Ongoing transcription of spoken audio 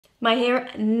My hair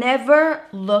never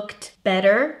looked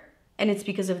better, and it's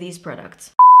because of these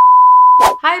products.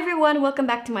 Hi everyone, welcome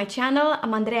back to my channel.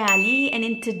 I'm Andrea Ali, and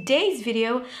in today's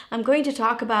video, I'm going to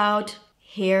talk about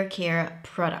hair care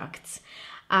products.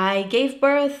 I gave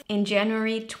birth in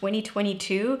January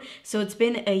 2022, so it's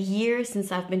been a year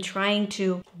since I've been trying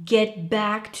to get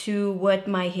back to what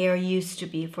my hair used to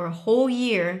be. For a whole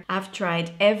year, I've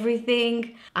tried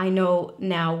everything. I know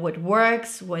now what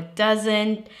works, what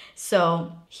doesn't.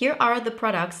 So here are the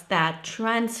products that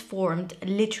transformed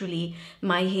literally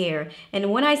my hair.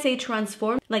 And when I say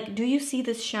transformed, like, do you see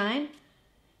this shine?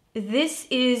 This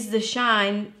is the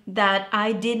shine that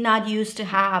I did not used to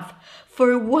have.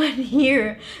 For 1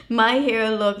 year, my hair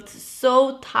looked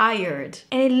so tired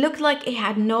and it looked like it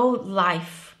had no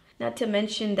life. Not to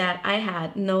mention that I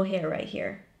had no hair right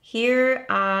here. Here,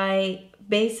 I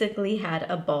basically had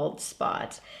a bald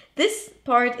spot. This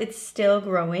part, it's still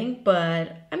growing,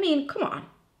 but I mean, come on,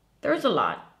 there's a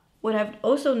lot. What I've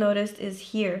also noticed is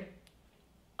here,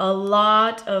 a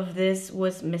lot of this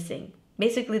was missing.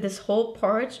 Basically, this whole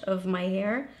part of my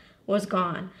hair was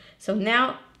gone. So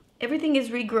now everything is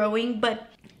regrowing,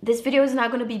 but this video is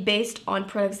not going to be based on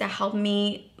products that help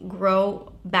me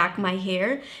grow back my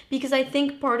hair, because I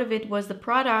think part of it was the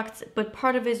products, but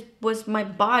part of it was my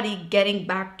body getting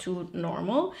back to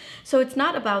normal. So it's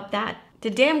not about that.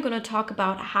 Today I'm going to talk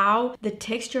about how the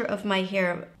texture of my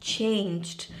hair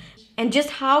changed and just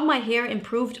how my hair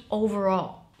improved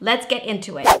overall. Let's get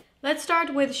into it. Let's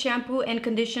start with shampoo and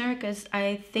conditioner, because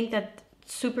I think that's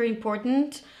super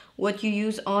important what you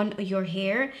use on your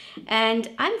hair. And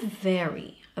I'm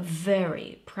very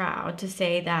proud to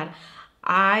say that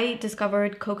I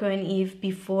discovered Coco and Eve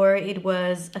before it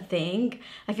was a thing.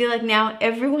 I feel like now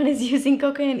everyone is using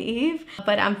Coco and Eve,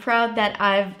 but I'm proud that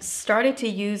I've started to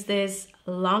use this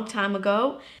a long time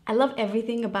ago. I love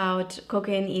everything about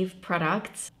Coco and Eve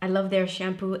products. I love their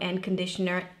shampoo and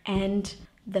conditioner and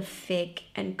the fig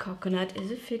and coconut.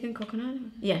 Is it fig and coconut?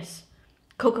 Yes.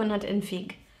 Coconut and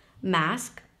fig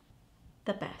mask.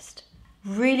 The best.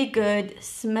 Really good.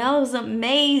 Smells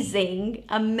amazing.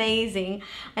 Amazing.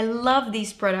 I love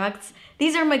these products.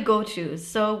 These are my go-tos.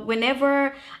 So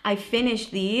whenever I finish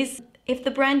these, if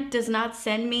the brand does not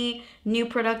send me new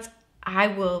products, I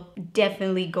will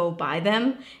definitely go buy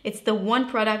them. It's the one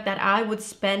product that I would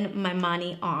spend my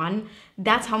money on.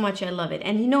 That's how much I love it.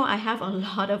 And you know, I have a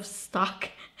lot of stock.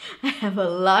 I have a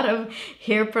lot of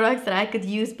hair products that I could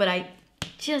use, but I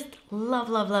just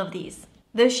love these.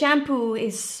 The shampoo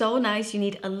is so nice. You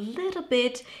need a little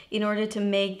bit in order to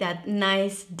make that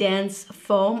nice dense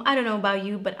foam. I don't know about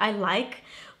you, but I like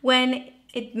when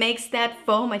it makes that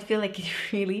foam. I feel like it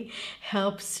really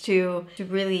helps to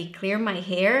really clear my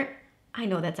hair. I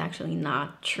know that's actually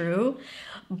not true,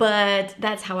 but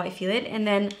that's how I feel it. And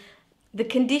then the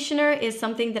conditioner is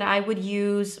something that I would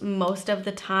use most of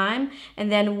the time.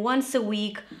 And then once a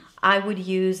week, I would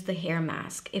use the hair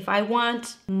mask. If I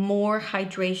want more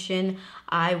hydration,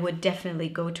 I would definitely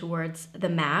go towards the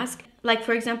mask. Like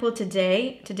for example,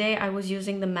 today I was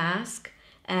using the mask,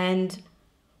 and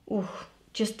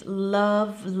just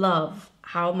love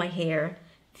how my hair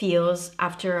feels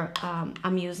after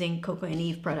I'm using Coco and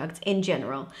Eve products in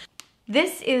general.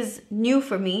 This is new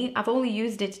for me. I've only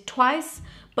used it twice,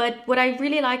 but what I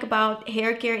really like about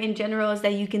hair care in general is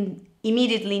that you can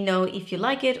immediately know if you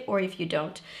like it or if you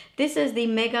don't. This is the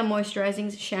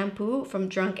Mega-Moisturizing shampoo from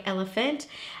Drunk Elephant,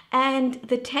 and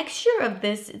the texture of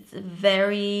this is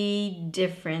very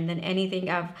different than anything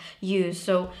I've used.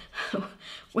 So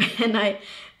when I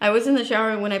was in the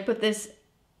shower, when I put this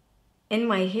in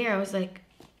my hair, I was like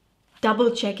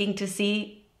double checking to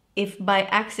see if by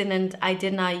accident I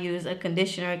did not use a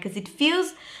conditioner, because it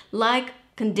feels like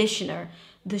conditioner.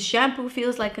 The shampoo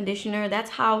feels like conditioner.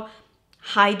 That's how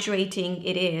hydrating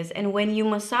it is. And when you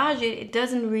massage it, it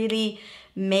doesn't really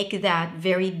make that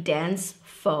very dense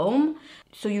foam.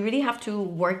 So you really have to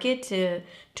work it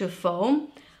to foam.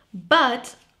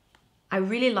 But I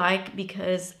really like,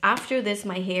 because after this,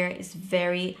 my hair is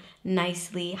very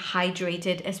nicely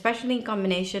hydrated, especially in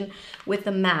combination with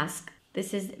the mask.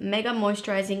 This is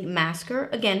Mega-Moisturizing Masker.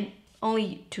 Again,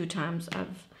 only 2 times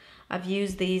I've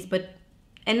used these, but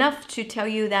enough to tell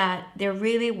you that they're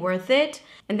really worth it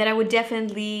and that I would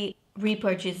definitely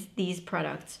repurchase these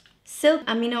products.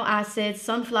 Silkamino acids,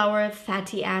 sunflower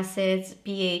fatty acids,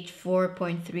 pH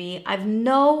 4.3. I have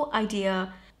no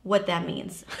idea what that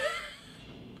means.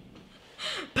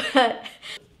 but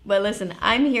listen,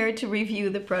 I'm here to review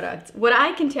the products. What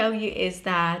I can tell you is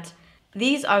that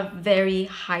these are very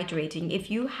hydrating.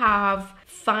 If you have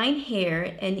fine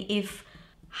hair and if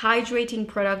hydrating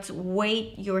products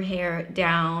weight your hair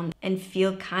down and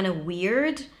feel kind of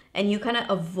weird, and you kind of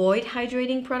avoid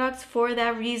hydrating products for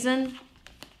that reason,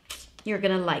 you're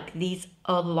gonna like these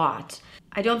a lot.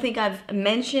 I don't think I've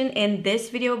mentioned in this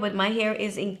video, but my hair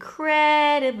is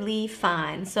incredibly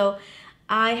fine. So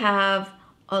I have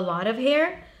a lot of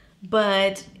hair,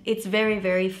 but it's very,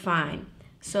 very fine.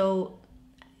 So,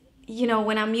 you know,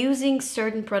 when I'm using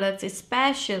certain products,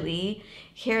 especially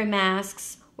hair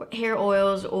masks or hair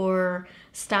oils or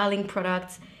styling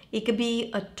products, it could be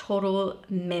a total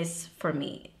miss for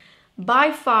me.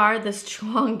 By far the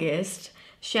strongest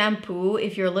shampoo,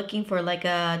 if you're looking for like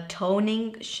a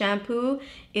toning shampoo,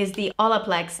 is the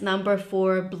OLAPLEX No.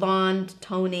 4 Blonde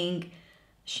Toning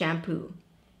Shampoo.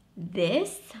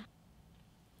 This,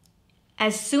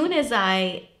 as soon as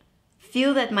I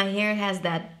feel that my hair has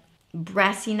that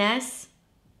brassiness,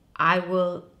 I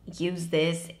will use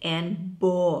this, and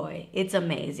boy, it's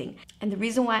amazing. And the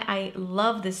reason why I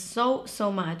love this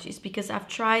so much is because I've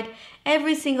tried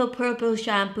every single purple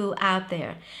shampoo out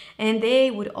there and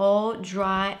they would all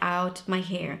dry out my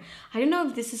hair. I don't know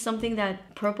if this is something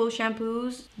that purple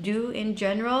shampoos do in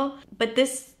general, but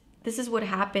this is what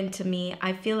happened to me.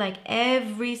 I feel like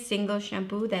every single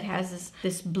shampoo that has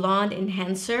this blonde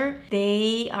enhancer,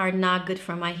 they are not good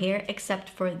for my hair except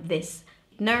for this.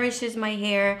 Nourishes my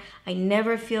hair, I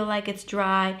never feel like it's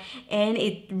dry, and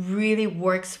it really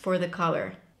works for the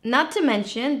color. Not to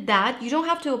mention that you don't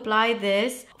have to apply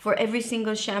this for every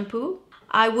single shampoo.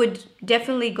 I would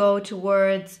definitely go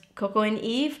towards Coco and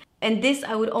Eve, and this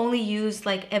I would only use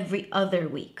like every other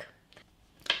week.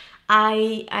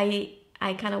 I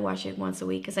kind of wash it once a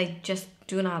week because I just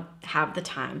do not have the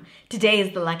time. Today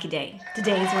is the lucky day.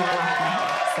 Today is when I wash my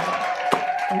hair, so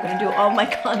I'm gonna do all my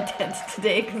content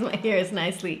today because my hair is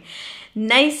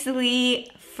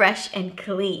nicely fresh and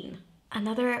clean.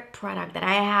 Another product that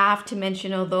I have to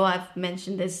mention, although I've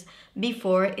mentioned this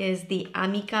before, is the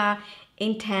AMIKA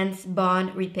Intense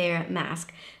Bond Repair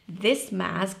Mask. This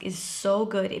mask is so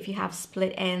good if you have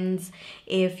split ends,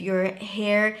 if your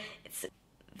hair is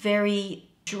very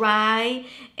dry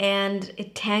and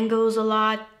it tangles a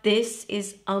lot. This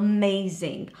is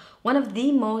amazing. One of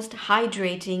the most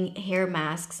hydrating hair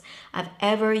masks I've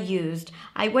ever used.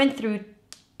 I went through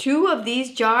 2 of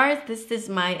these jars. This is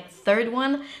my 3rd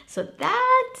one, so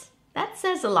that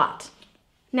says a lot.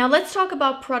 Now let's talk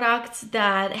about products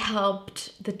that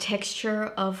helped the texture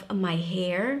of my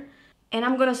hair. And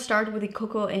I'm gonna start with the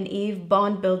Coco and Eve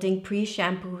Bond Building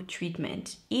Pre-Shampoo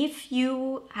Treatment. If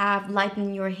you have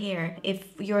lightened your hair,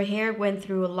 if your hair went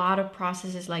through a lot of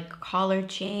processes like color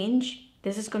change,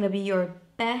 this is gonna be your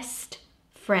best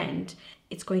friend.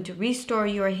 It's going to restore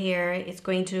your hair. It's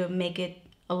going to make it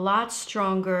a lot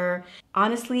stronger.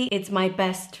 Honestly, it's my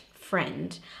best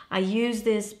friend. I use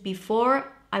this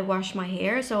before I wash my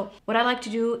hair. So what I like to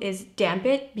do is damp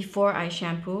it before I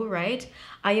shampoo, right?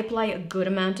 I apply a good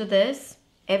amount of this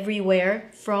everywhere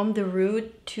from the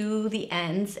root to the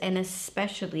ends, and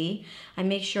especially I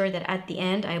make sure that at the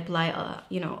end I apply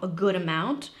a good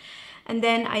amount. And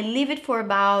then I leave it for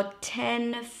about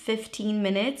 10-15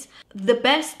 minutes. The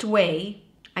best way,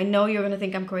 I know you're gonna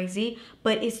think I'm crazy,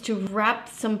 but is to wrap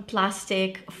some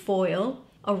plastic foil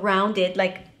around it,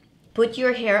 like put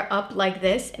your hair up like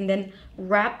this and then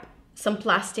wrap some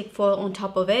plastic foil on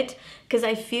top of it, because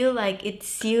I feel like it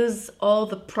seals all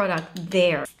the product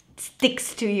there,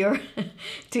 sticks to your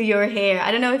to your hair.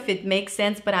 I don't know if it makes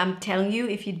sense, but I'm telling you,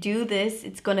 if you do this,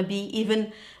 it's gonna be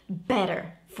even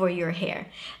better for your hair.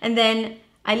 And then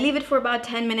I leave it for about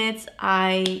 10 minutes.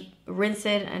 I rinse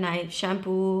it and I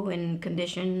shampoo and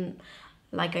condition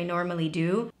like I normally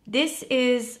do. This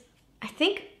is, I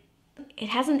think it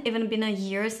hasn't even been a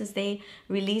year since they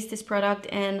released this product,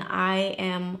 and I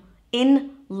am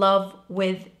in love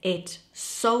with it.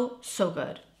 So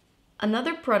good.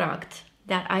 Another product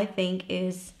that I think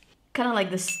is kind of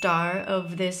like the star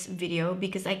of this video,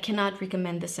 because I cannot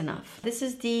recommend this enough. This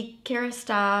is the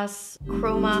KÉRASTASE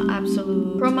Chroma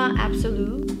Absolu.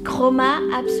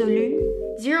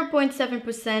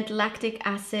 0.7% lactic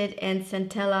acid and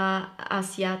Centella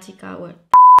asiatica, what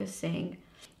is saying.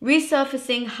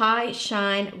 Resurfacing High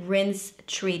Shine Rinse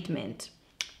Treatment.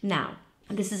 Now,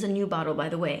 this is a new bottle, by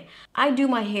the way. I do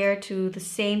my hair to the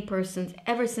same person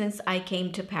ever since I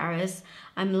came to Paris.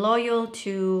 I'm loyal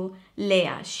to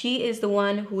Leah. She is the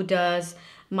one who does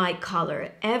my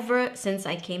color ever since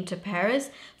I came to Paris.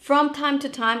 From time to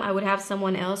time, I would have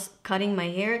someone else cutting my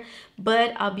hair,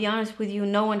 but I'll be honest with you,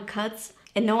 no one cuts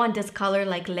and no one does color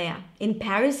like Leah. In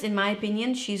Paris, in my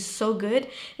opinion, she's so good,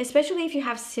 especially if you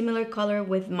have similar color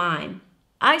with mine.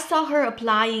 I saw her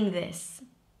applying this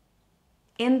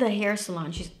in the hair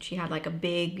salon. She had like a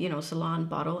big, salon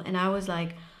bottle, and I was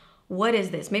like, what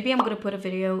is this? Maybe I'm gonna put a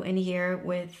video in here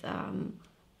with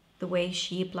the way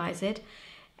she applies it.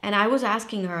 And I was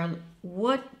asking her,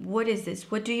 what is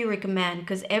this? What do you recommend?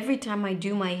 Because every time I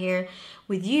do my hair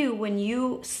with you, when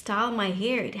you style my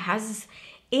hair, it has this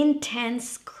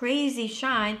intense, crazy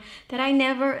shine that I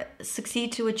never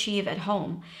succeed to achieve at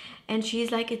home. And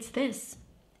she's like, it's this.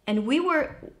 And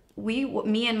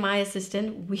me and my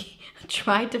assistant, we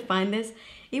tried to find this.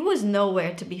 It was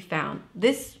nowhere to be found.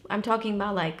 This, I'm talking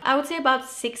about like, I would say about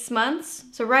 6 months.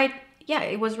 So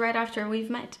it was right after we've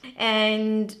met.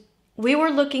 And we were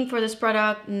looking for this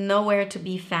product, nowhere to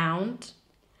be found.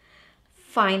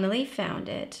 Finally found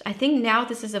it. I think now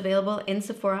this is available in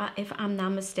Sephora, if I'm not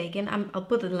mistaken. I'll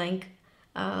put the link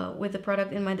with the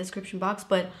product in my description box.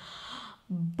 But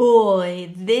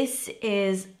boy, this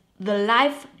is the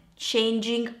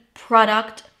life-changing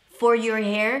product for your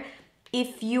hair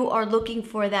if you are looking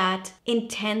for that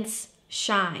intense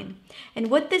shine. And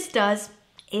what this does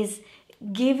is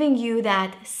giving you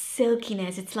that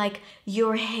silkiness. It's like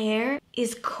your hair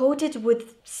is coated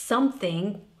with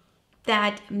something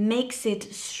that makes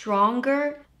it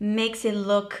stronger, makes it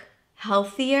look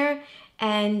healthier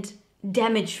and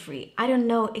damage-free. I don't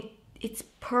know, it's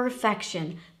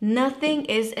perfection. Nothing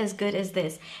is as good as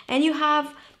this. And you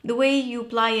have, the way you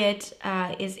apply it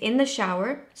is in the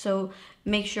shower. So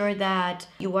make sure that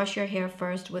you wash your hair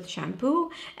first with shampoo,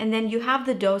 and then you have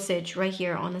the dosage right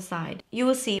here on the side. You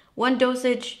will see 1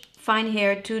 dosage fine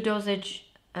hair, 2 dosage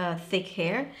thick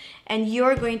hair, and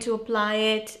you're going to apply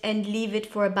it and leave it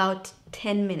for about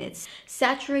 10 minutes.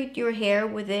 Saturate your hair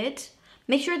with it.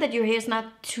 Make sure that your hair is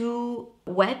not too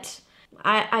wet.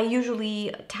 I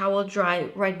usually towel dry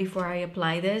right before I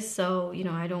apply this, so you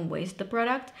know I don't waste the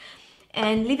product.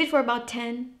 And leave it for about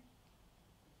 10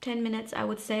 minutes, I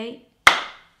would say.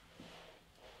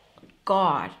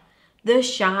 God, the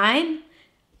shine.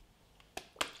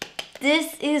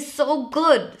 This is so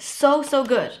good, so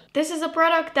good. This is a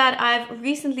product that I've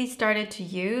recently started to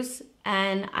use,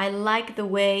 and I like the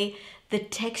way the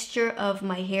texture of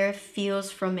my hair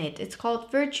feels from it. It's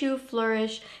called Virtue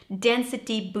Flourish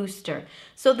Density Booster.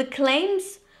 So the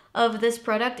claims of this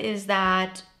product is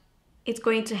that it's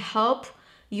going to help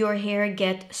your hair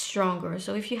get stronger.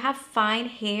 So if you have fine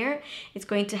hair, it's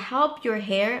going to help your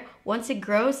hair, once it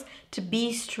grows, to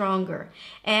be stronger.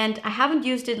 And I haven't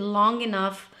used it long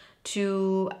enough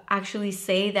to actually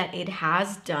say that it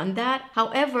has done that.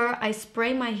 However, I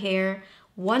spray my hair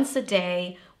once a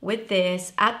day with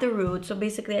this at the root. So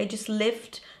basically I just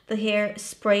lift the hair,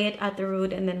 spray it at the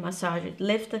root, and then massage it.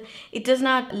 It does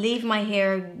not leave my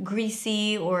hair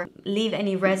greasy or leave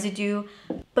any residue,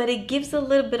 but it gives a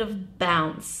little bit of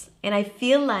bounce. And I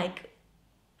feel like,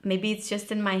 maybe it's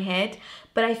just in my head,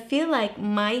 but I feel like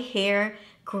my hair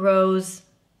grows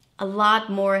a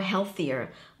lot more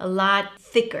healthier, a lot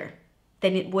thicker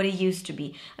than what it used to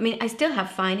be. I mean, I still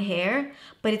have fine hair,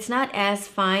 but it's not as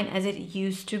fine as it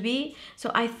used to be. So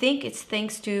I think it's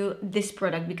thanks to this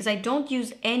product, because I don't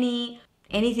use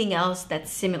anything else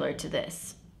that's similar to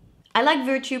this. I like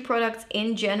Virtue products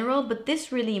in general, but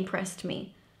this really impressed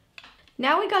me.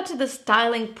 Now we got to the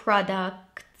styling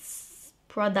product,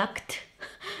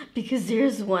 because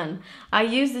there's one. I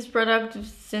use this product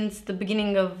since the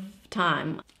beginning of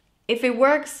time. If it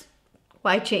works,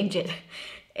 why change it?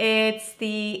 It's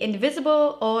the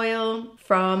Invisible Oil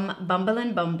from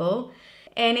BUMBLE,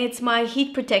 and it's my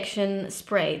heat protection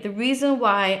spray. The reason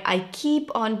why I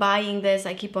keep on buying this,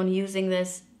 I keep on using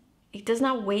this, it does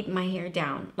not weight my hair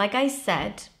down. Like I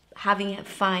said, having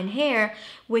fine hair,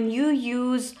 when you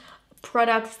use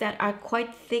products that are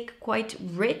quite thick, quite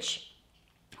rich,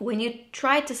 when you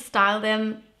try to style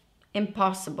them,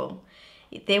 impossible.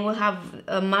 They will have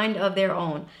a mind of their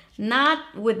own.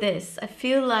 Not with this. I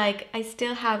feel like I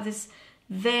still have this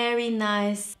very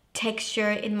nice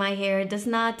texture in my hair. It does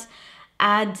not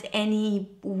add any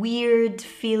weird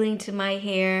feeling to my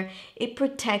hair. It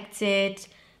protects it.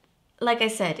 Like I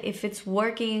said, if it's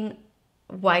working,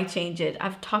 why change it?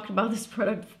 I've talked about this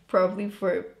product probably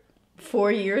for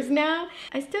 4 years now.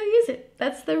 I still use it.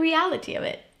 That's the reality of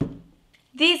it.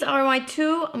 These are my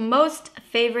 2 most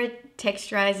favorite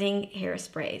texturizing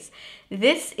hairsprays.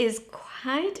 This is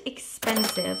quite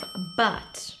expensive,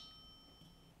 but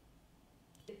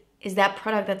is that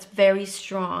product that's very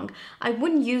strong. I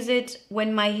wouldn't use it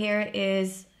when my hair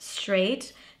is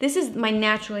straight. This is my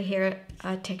natural hair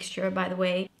texture, by the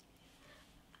way.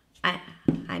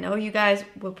 I know you guys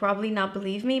will probably not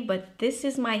believe me, but this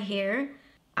is my hair.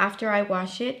 After I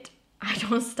wash it, I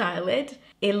don't style it.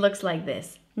 It looks like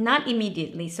this. Not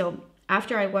immediately. So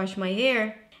after I wash my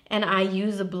hair and I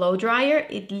use a blow dryer,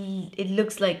 it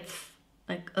looks like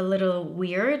a little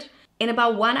weird. in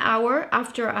about 1 hour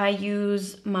after I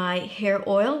use my hair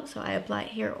oil. So I apply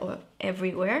hair oil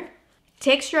everywhere.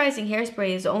 Texturizing hairspray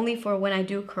is only for when I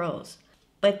do curls.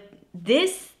 But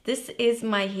this is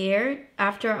my hair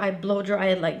after I blow dry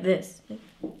it like this.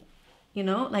 You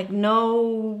know, like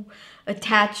no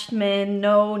attachment,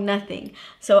 no nothing.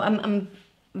 So I'm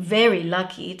very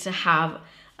lucky to have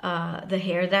the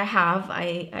hair that I have.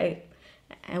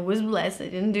 I was blessed. I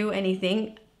didn't do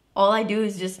anything. All I do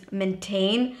is just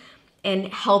maintain and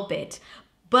help it.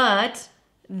 But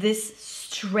this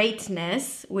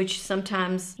straightness, which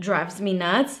sometimes drives me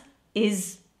nuts,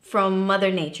 is from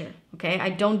Mother Nature. Okay, I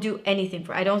don't do anything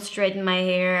I don't straighten my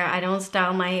hair. I don't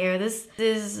style my hair. This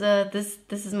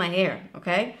is my hair.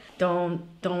 Okay, don't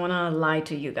wanna lie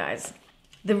to you guys.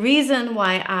 The reason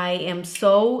why I am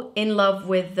so in love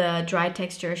with the dry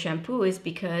texture shampoo is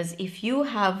because if you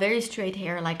have very straight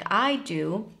hair like I do,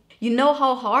 you know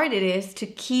how hard it is to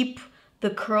keep the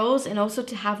curls and also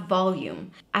to have volume.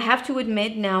 I have to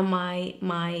admit now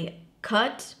my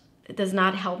cut does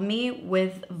not help me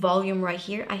with volume right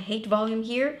here. I hate volume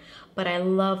here, but I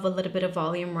love a little bit of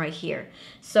volume right here.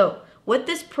 So what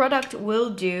this product will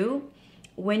do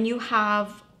when you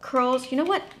have curls, you know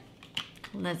what?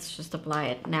 Let's just apply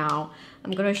it now.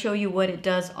 I'm gonna show you what it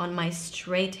does on my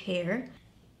straight hair.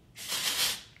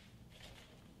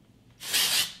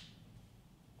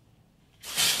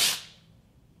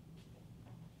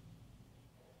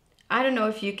 I don't know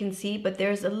if you can see, but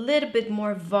there's a little bit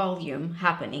more volume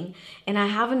happening, and I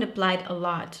haven't applied a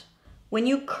lot. When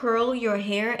you curl your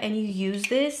hair and you use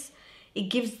this, it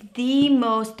gives the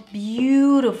most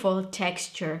beautiful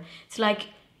texture. It's like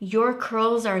your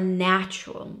curls are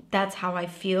natural. That's how I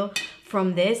feel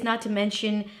from this. Not to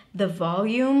mention the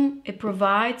volume it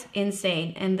provides,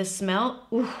 insane. And the smell,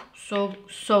 ooh,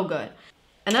 so good.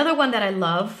 Another one that I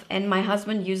love, and my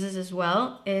husband uses as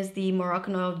well, is the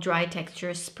MoroccanOil Dry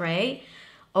Texture Spray.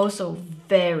 Also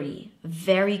very,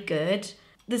 very good.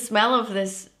 The smell of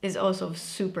this is also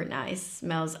super nice.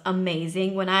 Smells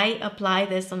amazing. When I apply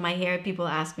this on my hair, people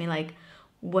ask me like,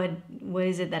 what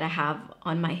is it that I have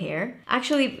on my hair?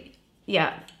 Actually,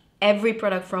 yeah, every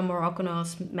product from MoroccanOil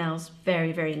smells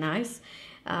very, very nice.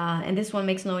 And this one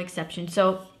makes no exception.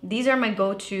 So these are my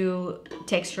go-to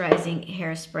texturizing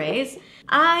hairsprays.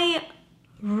 I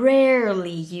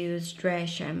rarely use dry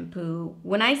shampoo.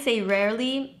 When I say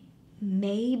rarely,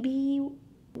 maybe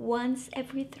once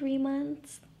every 3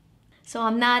 months. So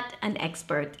I'm not an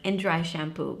expert in dry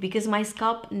shampoo because my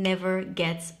scalp never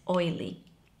gets oily.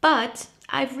 But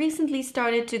I've recently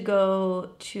started to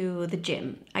go to the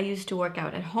gym. I used to work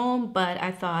out at home, but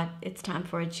I thought it's time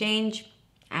for a change.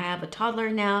 I have a toddler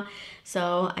now,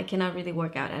 so I cannot really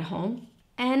work out at home.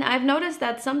 And I've noticed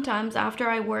that sometimes after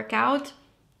I work out,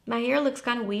 my hair looks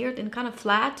kind of weird and kind of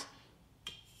flat.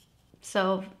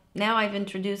 So now I've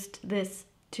introduced this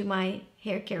to my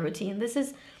hair care routine. This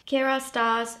is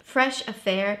KÉRASTASE Fresh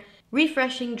Affair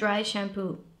Refreshing Dry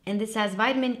Shampoo. And this has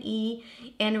vitamin E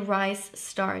and rice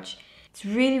starch. It's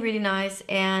really, really nice.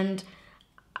 And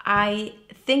I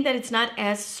think that it's not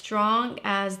as strong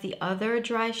as the other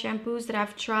dry shampoos that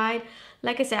I've tried.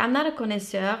 Like I said, I'm not a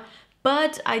connoisseur,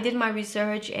 but I did my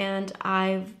research and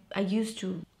I used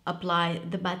to apply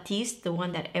the Baptiste, the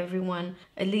one that everyone,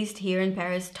 at least here in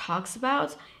Paris, talks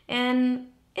about. And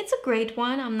it's a great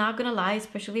one, I'm not gonna lie,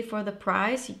 especially for the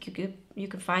price. You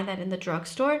could find that in the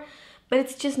drugstore, but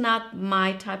it's just not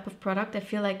my type of product. I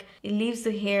feel like it leaves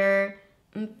the hair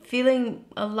feeling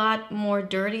a lot more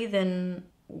dirty than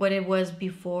what it was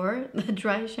before the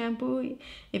dry shampoo,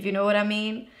 if you know what I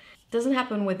mean. Doesn't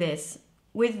happen with this.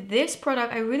 With this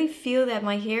product, I really feel that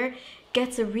my hair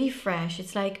gets a refresh.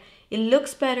 It's like it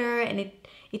looks better and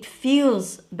it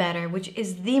feels better, which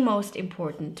is the most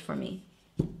important for me.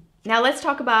 Now let's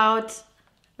talk about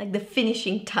like the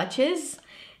finishing touches,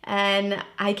 and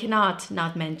I cannot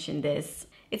not mention this.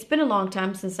 It's been a long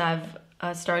time since I've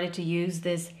started to use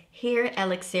this hair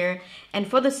elixir, and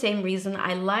for the same reason,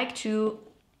 I like to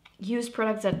use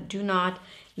products that do not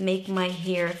make my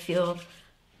hair feel,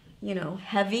 you know,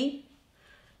 heavy.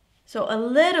 So a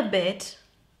little bit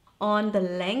on the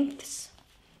lengths,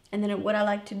 and then what I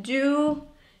like to do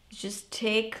is just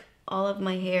take all of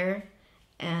my hair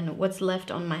and what's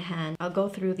left on my hand. I'll go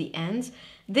through the ends.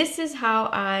 This is how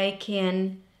I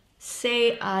can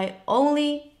say I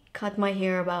only cut my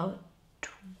hair about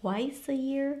twice a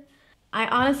year. I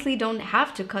honestly don't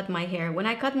have to cut my hair. When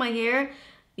I cut my hair,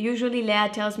 usually Leah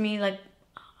tells me like,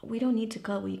 we don't need to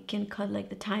cut, we can cut like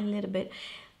the tiny little bit.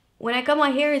 when I cut my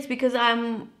hair, it's because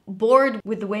I'm bored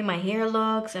with the way my hair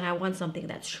looks and I want something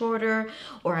that's shorter,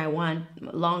 or I want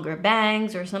longer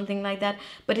bangs or something like that.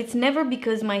 But it's never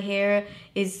because my hair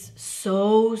is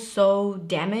so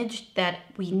damaged that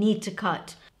we need to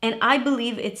cut. And I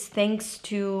believe it's thanks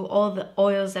to all the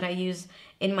oils that I use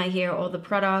in my hair, all the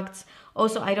products.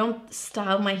 Also, I don't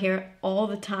style my hair all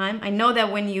the time. I know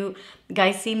that when you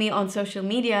guys see me on social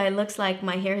media, it looks like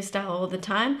my hair is styled all the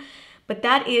time. But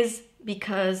that is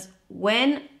because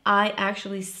when I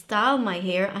actually style my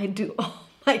hair, I do all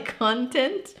my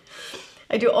content.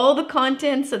 I do all the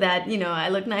content so that, you know, I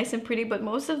look nice and pretty. But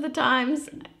most of the times,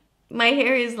 my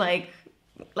hair is like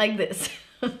this,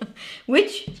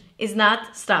 which is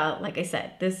not styled. Like I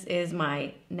said, this is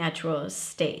my natural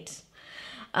state.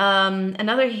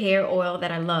 Another hair oil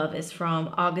that I love is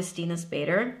from Augustinus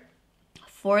Bader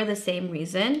for the same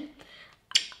reason.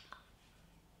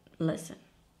 Listen,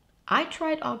 I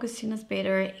tried Augustinus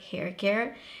Bader hair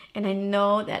care, and I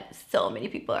know that so many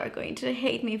people are going to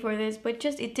hate me for this, but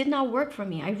just it did not work for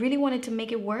me. I really wanted to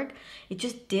make it work. It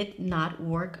just did not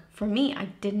work for me. I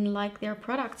didn't like their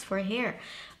products for hair,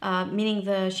 meaning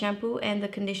the shampoo and the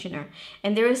conditioner.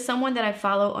 And there is someone that I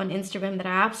follow on Instagram that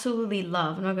I absolutely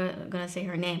love. I'm not gonna say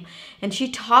her name. And she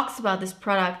talks about this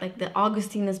product, like the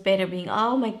Augustinus Bader, being,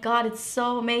 oh my God, it's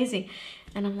so amazing.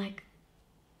 And I'm like,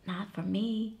 not for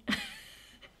me.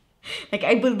 Like,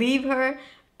 I believe her,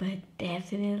 but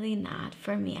definitely not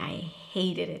for me. I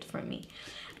hated it for me.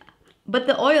 But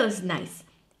the oil is nice.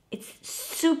 It's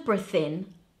super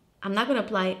thin. I'm not gonna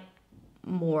apply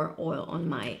more oil on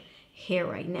my hair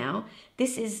right now.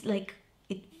 This is like,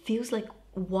 it feels like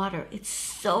water. It's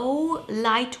so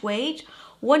lightweight.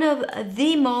 One of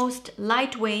the most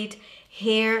lightweight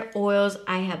hair oils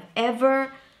I have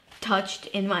ever touched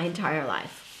in my entire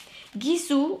life.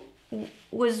 Gisou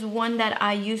was one that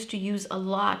I used to use a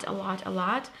lot,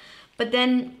 but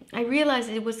then I realized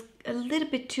it was a little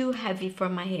bit too heavy for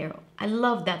my hair. I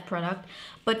love that product,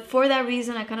 but for that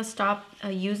reason I kind of stopped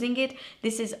using it.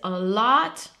 This is a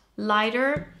lot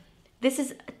lighter. This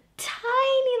is a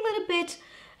tiny little bit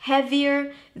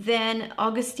heavier than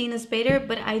Augustinus Bader,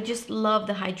 but I just love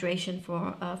the hydration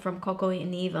from Coco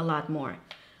and Eve a lot more.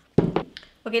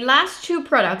 Okay, last two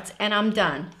products and I'm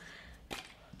done.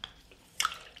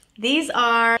 These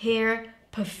are hair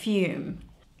perfume.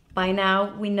 By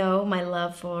now, we know my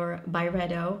love for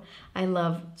Byredo. I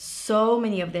love so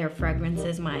many of their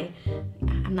fragrances. I'm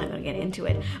not gonna get into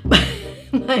it, but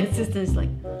my assistant's like,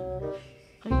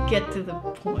 get to the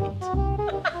point.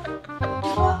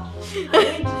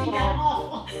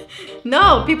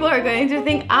 No, people are going to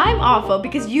think I'm awful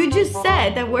because you just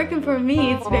said that working for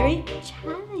me, it's very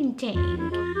challenging.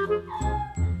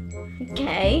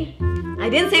 Okay. I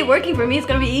didn't say working for me, it's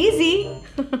gonna be easy.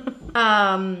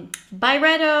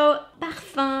 Byredo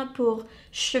Parfum pour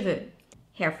Cheveux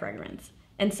hair fragrance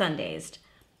and Sundazed.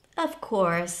 Of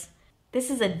course,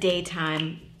 this is a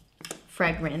daytime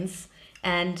fragrance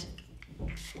and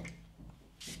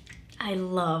I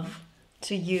love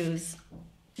to use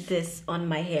this on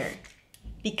my hair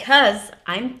because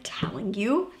I'm telling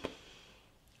you,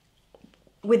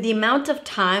 with the amount of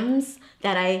times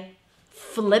that I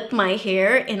flip my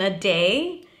hair in a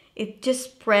day, it just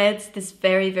spreads this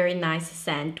very nice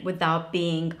scent without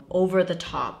being over the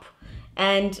top.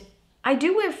 And I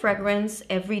do wear fragrance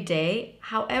every day.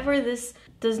 However, this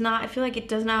does not, I feel like it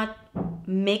does not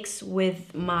mix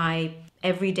with my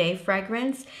everyday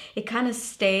fragrance. It kind of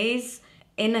stays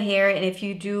in the hair, and if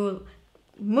you do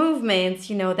movements,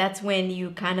 you know, that's when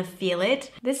you kind of feel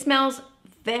it. This smells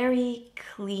very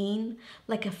clean,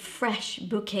 like a fresh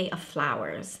bouquet of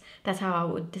flowers. That's how I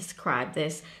would describe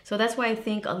this. So that's why I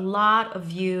think a lot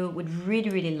of you would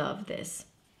really love this.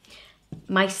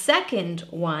 My second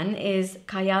one is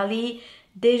Kayali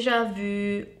Déjà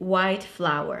Vu White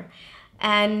Flower.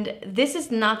 And this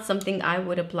is not something I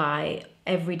would apply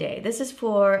every day. This is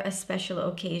for a special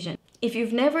occasion. If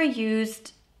you've never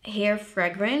used hair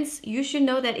fragrance, you should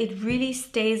know that it really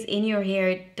stays in your hair.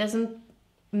 It doesn't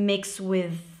mix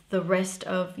with the rest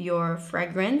of your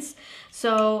fragrance.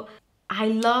 So I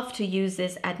love to use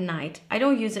this at night. I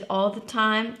don't use it all the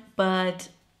time, but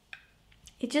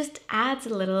it just adds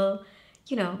a little,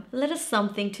 you know, a little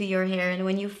something to your hair. And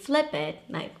when you flip it,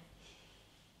 like,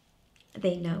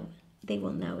 they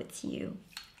will know it's you.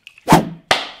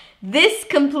 This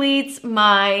completes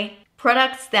my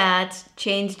products that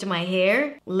changed my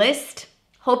hair list.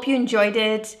 Hope you enjoyed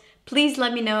it. Please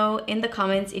let me know in the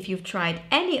comments if you've tried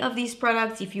any of these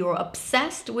products, if you're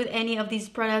obsessed with any of these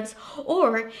products,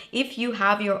 or if you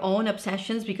have your own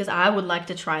obsessions, because I would like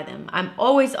to try them. I'm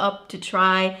always up to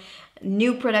try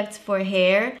new products for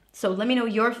hair, so let me know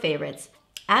your favorites.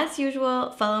 as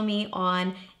usual, follow me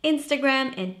on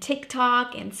Instagram and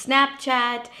TikTok and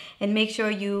Snapchat, and make sure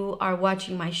you are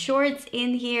watching my shorts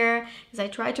in here because I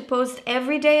try to post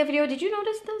every day a video. Did you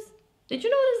notice this? Did you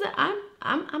notice that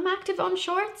I'm active on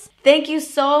shorts? Thank you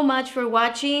so much for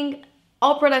watching.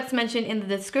 All products mentioned in the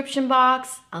description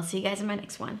box. I'll see you guys in my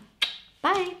next one.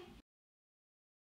 Bye.